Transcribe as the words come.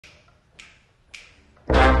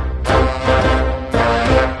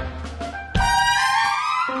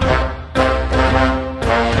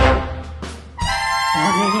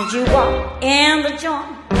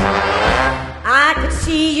joint. I could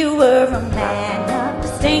see you were a man of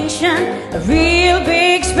distinction, a real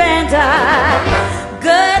big spender,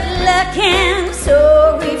 good looking,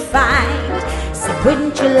 so refined. So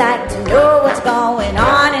wouldn't you like to know what's going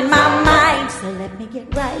on in my mind? So let me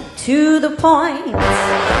get right to the point.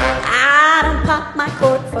 I don't pop my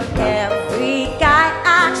cork for every guy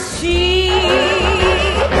I see.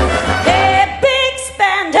 Hey, big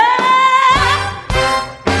spender,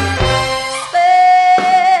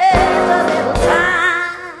 spend a little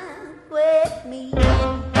time with me.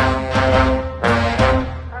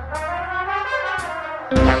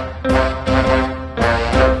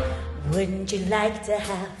 Wouldn't you like to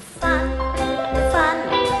have fun, fun,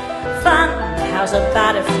 fun? How's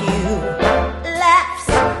about a few laughs,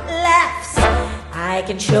 laughs? I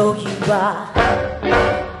can show you a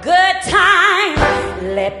good time.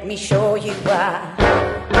 Let me show you a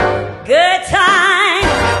good time.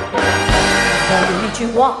 The minute you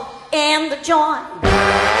walk in the joint,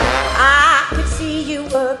 I could see you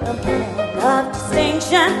were a man of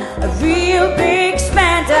distinction, a real big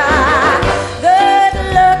spender, good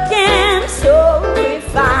looking, so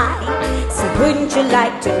refined. So wouldn't you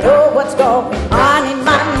like to know what's going on in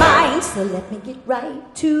my mind? So let me get right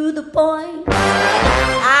to the point.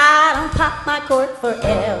 I don't pop my cork for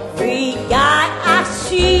every guy I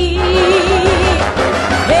see.